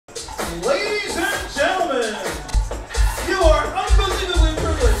Ladies and gentlemen, you are unbelievably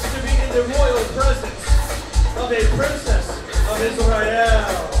privileged to be in the royal presence of a princess of Israel,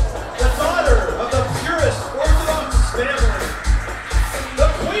 the daughter of the purest Orthodox family, the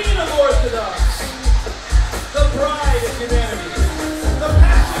queen of Orthodox, the bride of humanity, the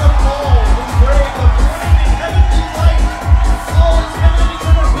passion of all who crave the blinding heavenly light, all is emanating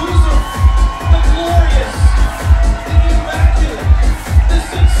from her bosom, the glorious, the immaculate, the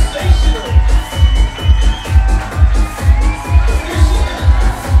sensational. Here she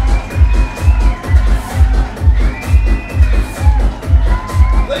is.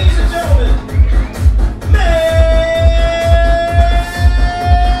 Ladies and gentlemen,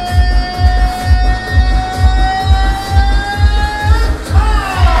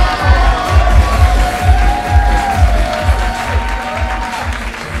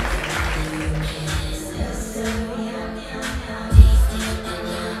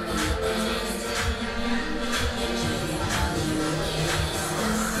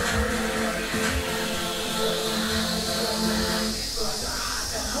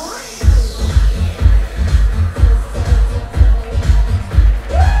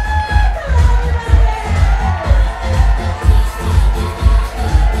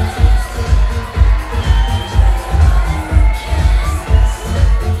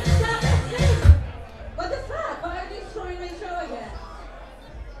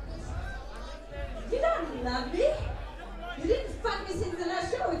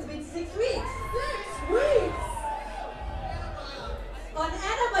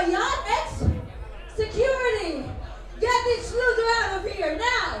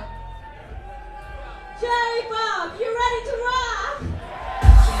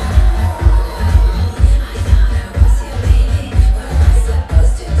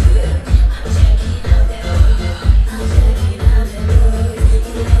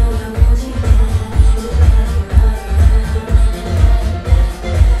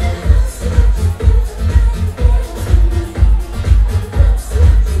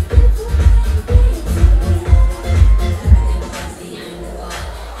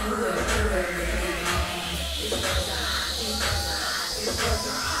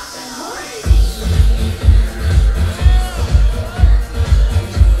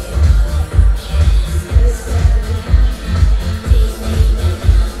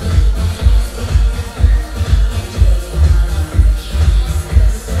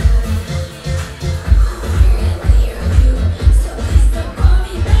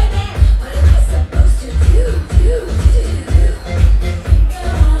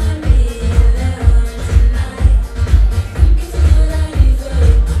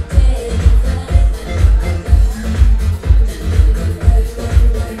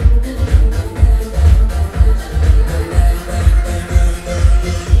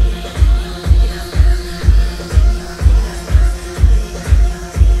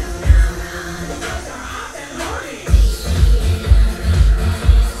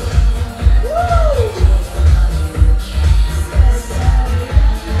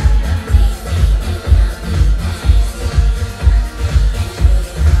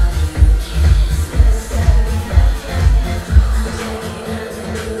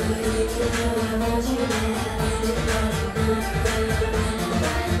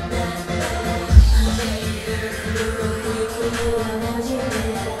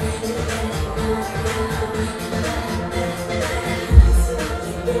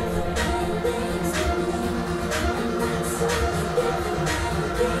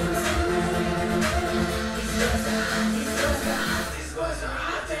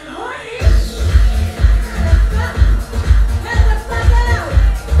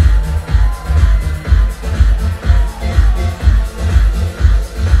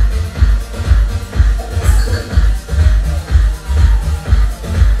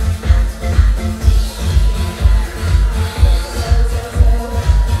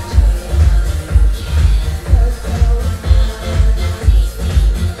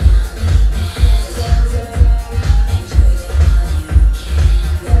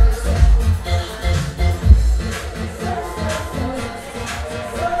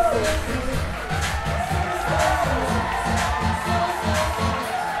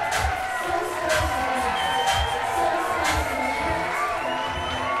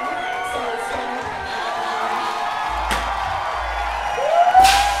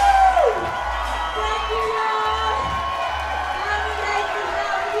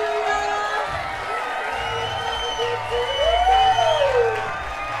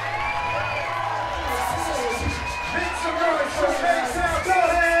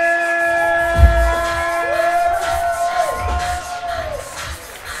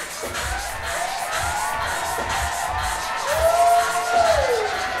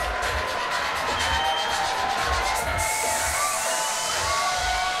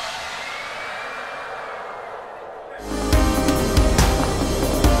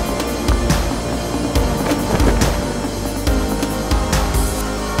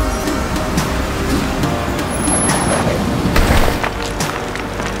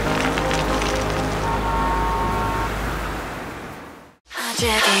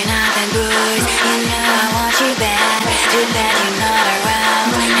 checking out that Boyz. You know I want you bad, too bad